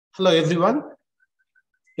Hello everyone.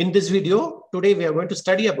 In this video, today we are going to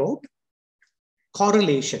study about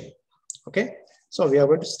correlation. Okay, so we are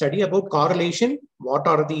going to study about correlation. What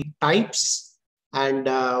are the types and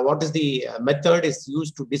what is the method is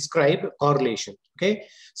used to describe correlation. Okay,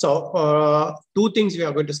 so two things we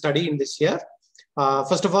are going to study in this year.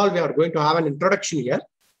 First of all, we are going to have an introduction here.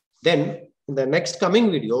 Then in the next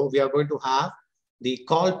coming video, we are going to have the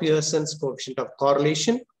Karl Pearson's coefficient of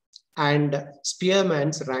correlation and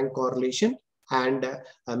Spearman's rank correlation and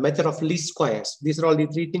a method of least squares. These are all the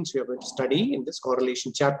three things we are going to study in this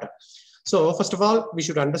correlation chapter. So first of all, we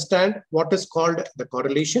should understand what is called the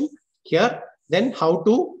correlation here, then how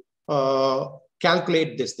to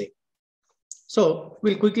calculate this thing. So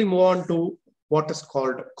we'll quickly move on to what is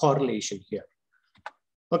called correlation here.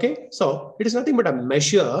 Okay, so it is nothing but a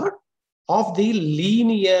measure of the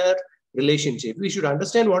linear relationship. We should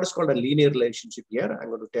understand what is called a linear relationship here. I'm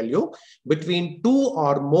going to tell you between two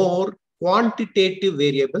or more quantitative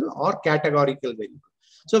variable or categorical variable.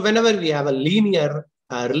 So whenever we have a linear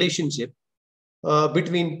relationship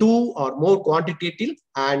between two or more quantitative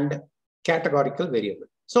and categorical variable.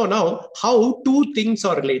 So now how two things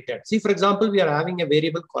are related. See, for example, we are having a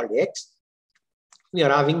variable called X. We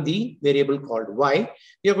are having the variable called Y.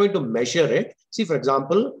 We are going to measure it. See, for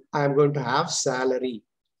example, I am going to have salary.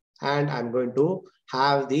 And I'm going to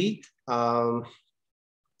have the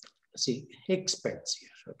expense here.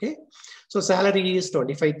 Okay, so salary is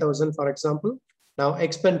 25,000, for example. Now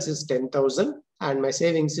expense is 10,000 and my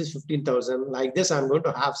savings is 15,000. Like this, I'm going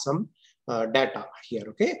to have some data here.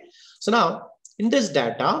 Okay, so now in this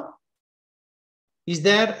data, is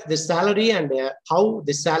there the salary and how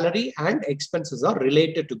the salary and expenses are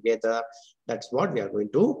related together? That's what we are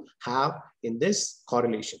going to have in this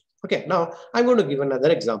correlation. Okay, now I'm going to give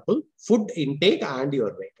another example, food intake and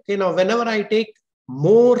your weight. Okay, now whenever I take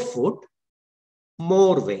more food,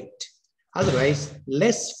 more weight. Otherwise,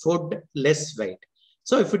 less food, less weight.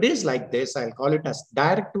 So if it is like this, I'll call it as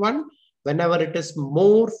direct one. Whenever it is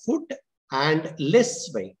more food and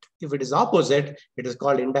less weight. If it is opposite, it is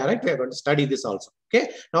called indirect. We are going to study this also.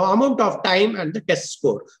 Okay, now amount of time and the test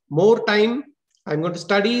score. More time I'm going to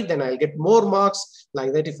study, then I'll get more marks.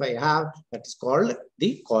 Like that, if I have, that is called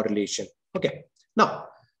the correlation. Okay. Now,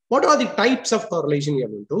 what are the types of correlation we are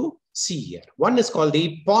going to see here? One is called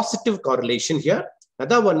the positive correlation here.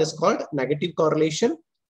 Another one is called negative correlation.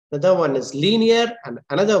 Another one is linear, and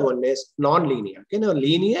another one is non-linear. Okay, now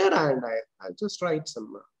linear, and I'll just write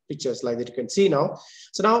some pictures like that you can see now.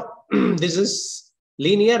 So now this is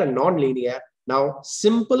linear and non-linear. Now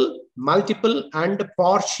simple, multiple, and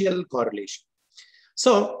partial correlation.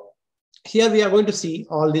 So here we are going to see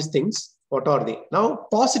all these things. What are they? Now,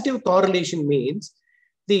 positive correlation means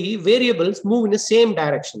the variables move in the same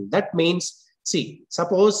direction. That means, see,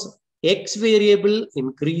 suppose X variable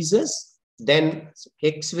increases, then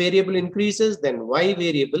X variable increases, then Y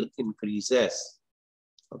variable increases.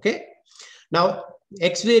 Okay. Now,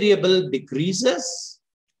 X variable decreases,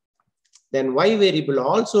 then Y variable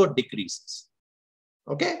also decreases.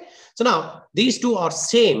 Okay, so now these two are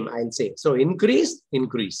same, I'll say. So increase,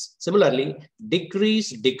 increase. Similarly, decrease,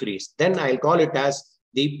 decrease. Then I'll call it as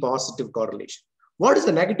the positive correlation. What is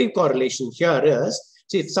the negative correlation here is,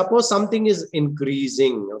 see, suppose something is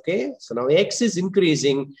increasing. Okay, so now X is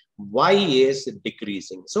increasing, Y is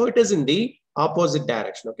decreasing. So it is in the opposite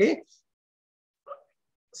direction. Okay,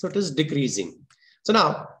 so it is decreasing. So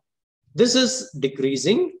now this is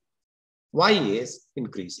decreasing. Y is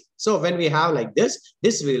increasing. So when we have like this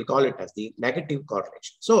we will call it as the negative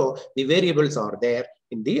correlation. So the variables are there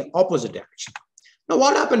in the opposite direction. Now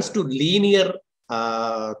what happens to linear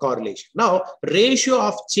correlation? Now ratio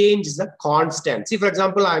of change is a constant. See, for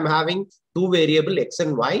example, I'm having two variable X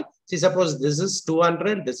and Y. See, suppose this is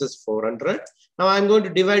 200, this is 400. Now I'm going to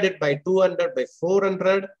divide it by 200 by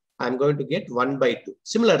 400. I'm going to get 1 by 2.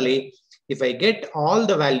 Similarly, if I get all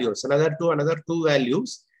the values, another two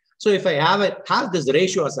values. So if I have this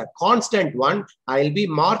ratio as a constant one, I'll be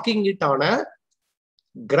marking it on a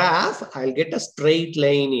graph. I'll get a straight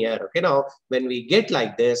line here. Okay, now when we get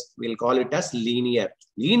like this, we'll call it as linear.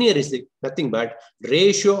 Linear is nothing but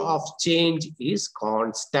ratio of change is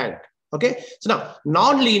constant. Okay, so now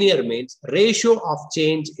non-linear means ratio of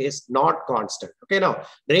change is not constant. Okay, now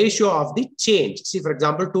ratio of the change. See, for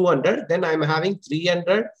example, 200, then I'm having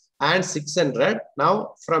 300 and 600.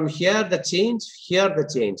 Now from here the change, here the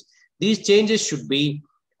change. These changes should be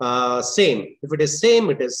same. If it is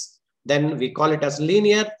same, then we call it as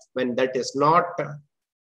linear. When that is not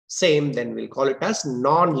same, then we'll call it as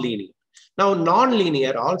non-linear. Now,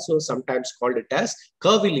 non-linear also sometimes called it as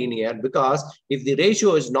curvilinear, because if the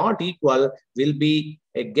ratio is not equal, we'll be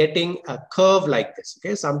getting a curve like this.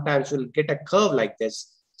 Okay, sometimes we'll get a curve like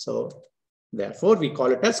this. So therefore, we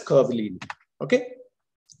call it as curvilinear. Okay.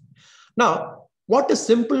 Now, what is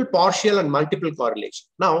simple, partial, and multiple correlation?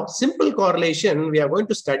 Now, simple correlation, we are going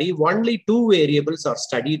to study only two variables are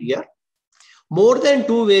studied here. More than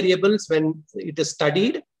two variables, when it is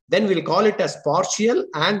studied, then we'll call it as partial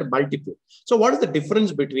and multiple. So what is the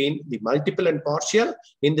difference between the multiple and partial?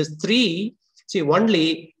 In this three, see,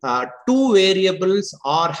 only two variables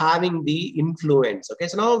are having the influence. Okay,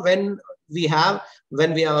 so now when we are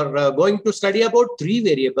going to study about three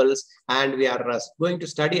variables, and we are going to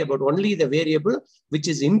study about only the variable which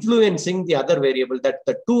is influencing the other variable, that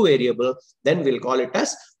the two variable, then we'll call it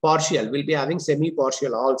as partial. We'll be having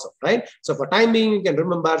semi-partial also, right? So for time being, you can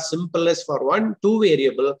remember simple is for one, two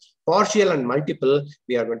variable, partial and multiple,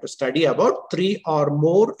 we are going to study about three or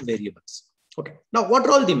more variables. Okay. Now, what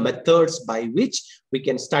are all the methods by which we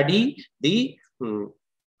can study the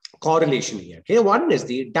correlation here? Okay, one is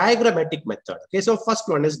the diagrammatic method. Okay, so first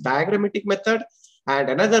one is diagrammatic method, and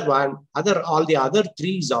another one, all the other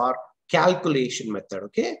threes are calculation method.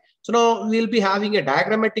 Okay, so now we'll be having a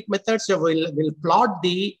diagrammatic method. So we'll plot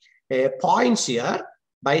the points here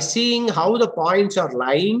by seeing how the points are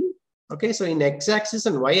lying. Okay, so in x-axis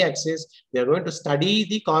and y-axis, we are going to study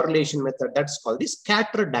the correlation method. That's called the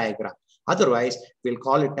scatter diagram. Otherwise, we'll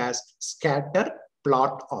call it as scatter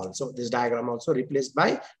plot also. This diagram also replaced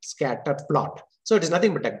by scatter plot. So it is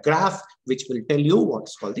nothing but a graph which will tell you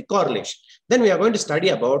what's called the correlation. Then we are going to study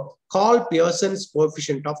about Karl Pearson's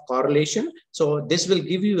coefficient of correlation. So this will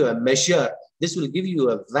give you a measure. This will give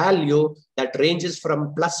you a value that ranges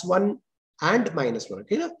from +1 and -1.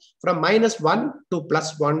 Okay, from -1 to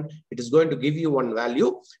 +1, it is going to give you one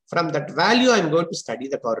value. From that value, I'm going to study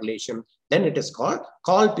the correlation. Then it is called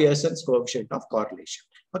Karl Pearson's coefficient of correlation.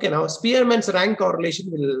 Okay, now Spearman's rank correlation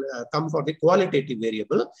will come for the qualitative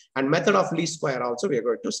variable, and method of least square also we are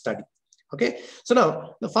going to study. Okay, so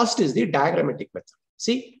now the first is the diagrammatic method.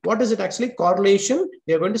 See, what is it actually? Correlation,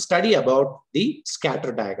 we are going to study about the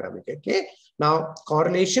scatter diagram. Okay, now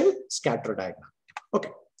correlation, scatter diagram.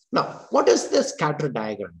 Okay, now what is the scatter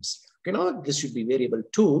diagrams? Okay, now this should be variable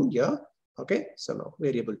 2 here. Okay, so now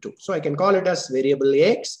variable 2. So I can call it as variable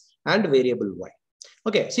x and variable y.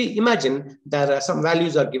 Okay, see, imagine there are some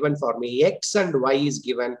values are given for me. X and y is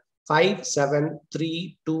given 5, 7,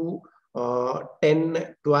 3, 2,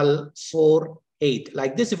 10, 12, 4, 8.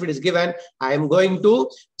 Like this, if it is given, I am going to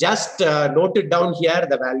just note it down here,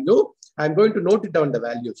 the value. I'm going to note it down the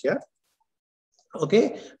value here.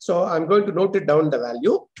 Okay, so I'm going to note it down the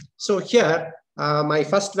value. So here, my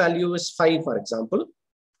first value is 5, for example.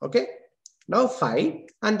 Okay. Now 5,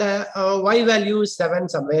 and the y value is 7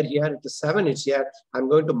 somewhere here. It is 7, it's here. I'm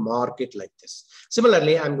going to mark it like this.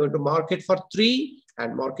 Similarly, I'm going to mark it for 3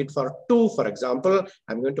 and mark it for 2, for example.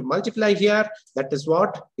 I'm going to multiply here. That is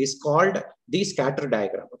what is called the scatter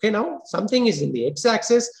diagram. Okay, now something is in the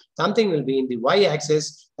x-axis, something will be in the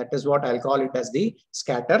y-axis. That is what I'll call it as the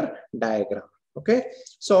scatter diagram. Okay,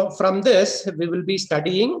 so from this, we will be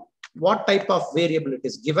studying what type of variable it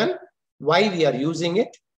is given, why we are using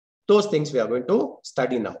it. Those things we are going to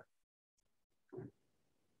study now.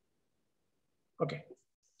 Okay.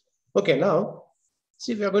 Okay, now,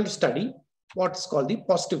 see, we are going to study what's called the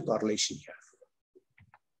positive correlation here.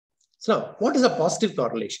 So now, what is a positive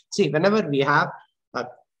correlation? See, whenever we have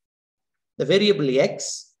the variable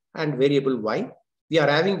x and variable y, we are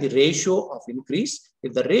having the ratio of increase.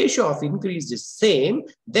 If the ratio of increase is same,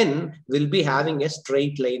 then we'll be having a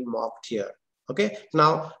straight line marked here. Okay,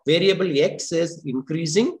 now variable x is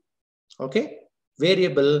increasing. Okay,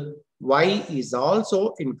 variable y is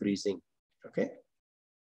also increasing. Okay,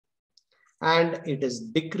 and it is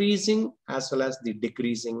decreasing as well as the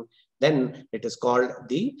decreasing. Then it is called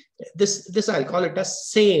the this I'll call it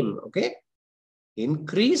as same. Okay,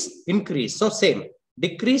 increase, increase. So same,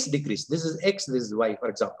 decrease, decrease. This is x, this is y, for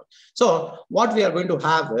example. So what we are going to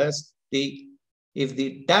have is if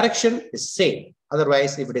the direction is same.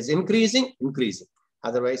 Otherwise, if it is increasing, increasing.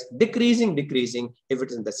 Otherwise, decreasing, decreasing. If it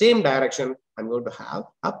is in the same direction, I'm going to have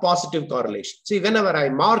a positive correlation. See, whenever I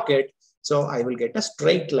mark it, so I will get a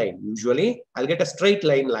straight line. Usually, I'll get a straight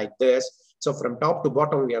line like this. So from top to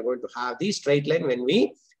bottom, we are going to have the straight line when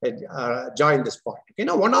we join this point. Okay,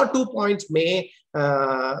 now 1 or 2 points may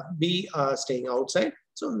be staying outside.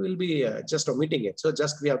 So we will be just omitting it. So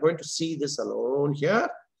just we are going to see this alone here.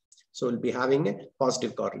 So we'll be having a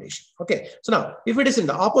positive correlation. Okay, so now if it is in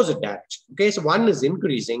the opposite direction, okay, so one is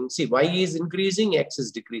increasing, see, y is increasing, x is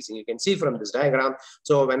decreasing. You can see from this diagram.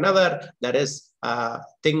 So whenever there is a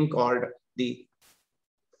thing called the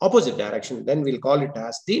opposite direction, then we'll call it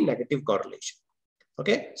as the negative correlation.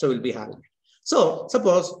 Okay, so we'll be having it. So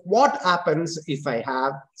suppose what happens if I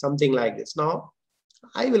have something like this? Now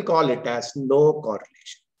I will call it as no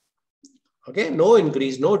correlation. Okay, no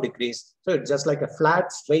increase, no decrease. So it's just like a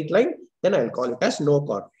flat straight line. Then I'll call it as no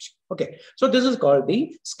correlation. Okay, so this is called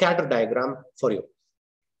the scatter diagram for you.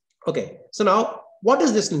 Okay, so now what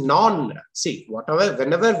is this non? See,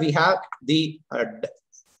 whenever we have the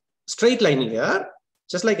straight line here,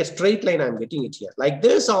 just like a straight line, I'm getting it here. Like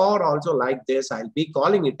this or also like this, I'll be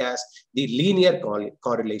calling it as the linear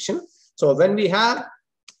correlation. So when we have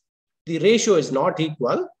the ratio is not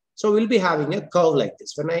equal, so we'll be having a curve like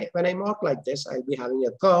this. When I mark like this, I'll be having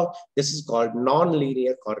a curve. This is called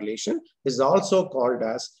non-linear correlation. This is also called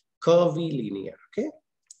as curvilinear. Okay,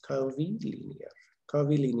 curvilinear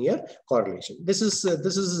correlation. This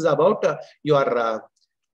is about your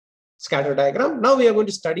scatter diagram. Now we are going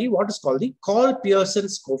to study what is called the Karl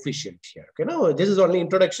Pearson's coefficient here. Okay, now this is only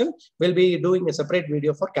introduction. We'll be doing a separate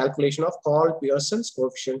video for calculation of Karl Pearson's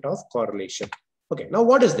coefficient of correlation. Okay, now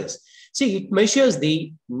what is this? See, it measures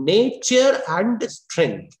the nature and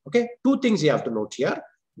strength. Okay, two things you have to note here.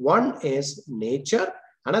 One is nature,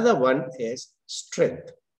 another one is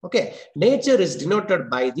strength. Okay, nature is denoted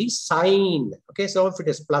by the sign. Okay, so if it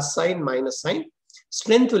is plus sign, minus sign,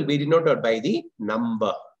 strength will be denoted by the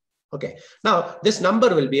number. Okay, now this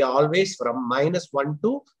number will be always from -1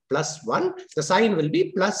 to +1. The sign will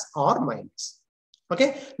be plus or minus.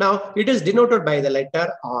 Okay, now it is denoted by the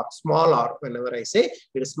letter R, small r. Whenever I say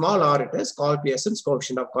it is small r, it is Karl Pearson's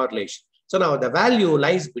coefficient of correlation. So now the value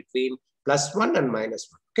lies between +1 and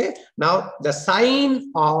 -1. Okay, now the sign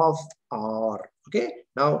of R. Okay,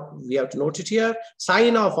 now we have to note it here.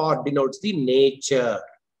 Sign of R denotes the nature.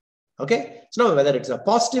 Okay, so now whether it's a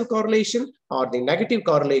positive correlation or the negative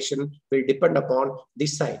correlation will depend upon the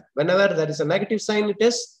sign. Whenever there is a negative sign, it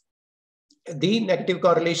is the negative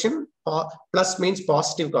correlation. Plus means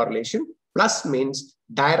positive correlation. Plus means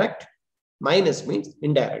direct. Minus means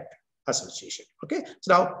indirect association. Okay, so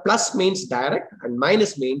now plus means direct and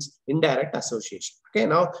minus means indirect association. Okay,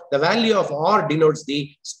 now the value of R denotes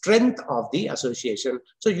the strength of the association.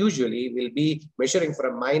 So usually we'll be measuring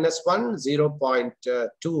from -1,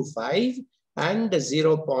 0.25 and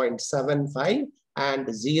 0.75 and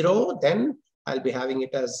 0. Then I'll be having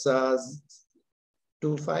it as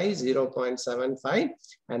 25, 0.75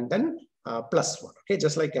 and then +1. Okay,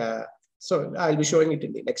 just like so I'll be showing it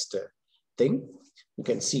in the next thing. You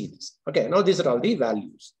can see this. Okay, now these are all the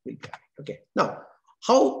values. Okay, now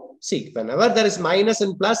how, see, whenever there is minus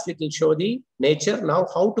and plus, it will show the nature. Now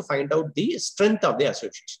how to find out the strength of the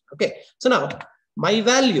association. Okay, so now my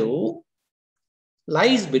value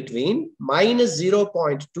lies between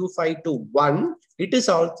 -0.25 to 1. It is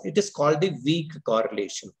called the weak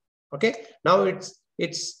correlation. Okay, now it's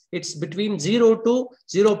between 0 to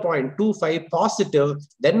 0.25 positive,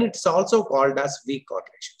 then it's also called as weak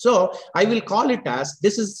correlation. So I will call it as,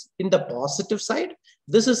 this is in the positive side,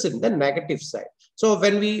 this is in the negative side. So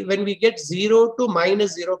when we get 0 to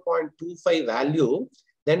 -0.25 value,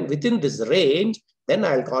 then within this range, then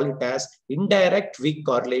I'll call it as indirect weak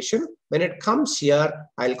correlation. When it comes here,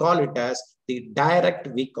 I'll call it as the direct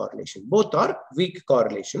weak correlation. Both are weak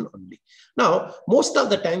correlation only. Now, most of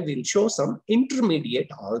the time we'll show some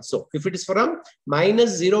intermediate also. If it is from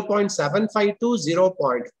 -0.75 to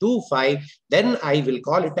 0.25, then I will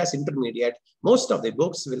call it as intermediate. Most of the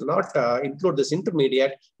books will not include this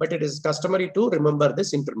intermediate, but it is customary to remember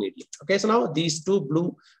this intermediate. Okay, so now these two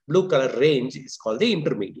blue color range is called the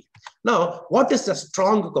intermediate. Now, what is the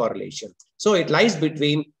strong correlation? So it lies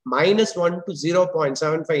between -1 to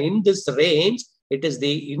 0.75. In this range, it is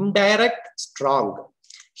the indirect strong.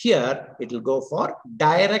 Here, it will go for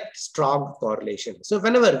direct strong correlation. So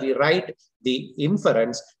whenever we write the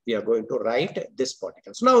inference, we are going to write this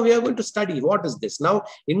particle. So now we are going to study what is this. Now,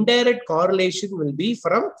 indirect correlation will be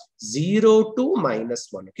from 0 to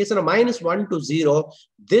 -1. Okay, so now -1 to 0,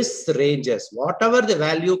 this ranges. Whatever the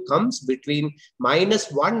value comes between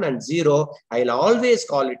 -1 and 0, I'll always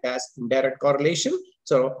call it as indirect correlation.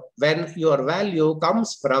 So when your value comes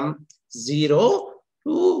from 0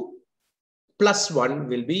 to +1,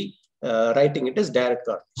 will be writing it as direct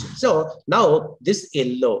correlation. So now this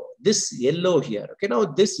yellow here, okay, now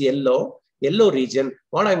this yellow region,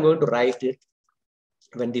 what I'm going to write it,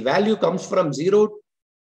 when the value comes from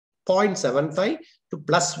 0.75 to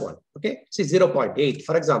 +1, okay, see 0.8,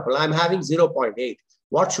 for example, I'm having 0.8.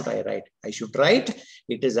 What should I write? I should write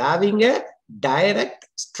it is having a direct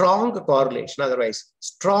strong correlation, otherwise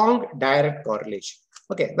strong direct correlation.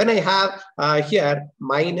 Okay, when I have here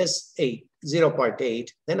 -8, 0.8,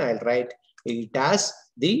 then I'll write it as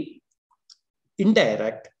the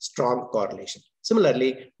indirect strong correlation.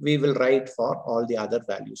 Similarly, we will write for all the other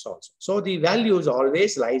values also. So the values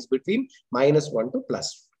always lies between -1 to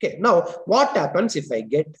 +1. Okay, now what happens if I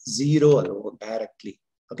get 0 alone directly?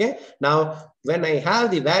 Okay, now when I have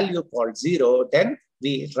the value called 0, then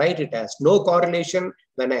we write it as no correlation.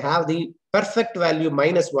 When I have the perfect value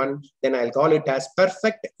 -1, then I'll call it as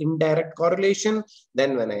perfect indirect correlation.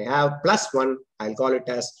 Then when I have +1, I'll call it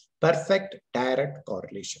as perfect direct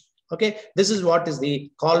correlation. Okay, this is what is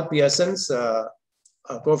the Karl Pearson's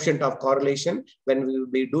coefficient of correlation. When we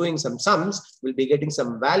will be doing some sums, we'll be getting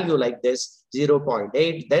some value like this,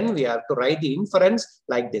 0.8. Then we have to write the inference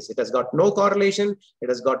like this. It has got no correlation. It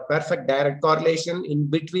has got perfect direct correlation. In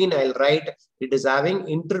between, I'll write it is having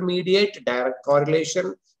intermediate direct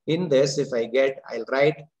correlation. In this, if I get, I'll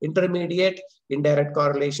write intermediate indirect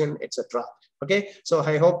correlation, etc. Okay, so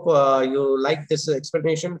I hope you like this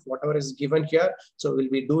explanation, whatever is given here. So we'll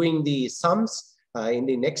be doing the sums in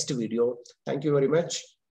the next video. Thank you very much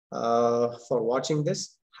for watching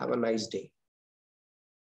this. Have a nice day.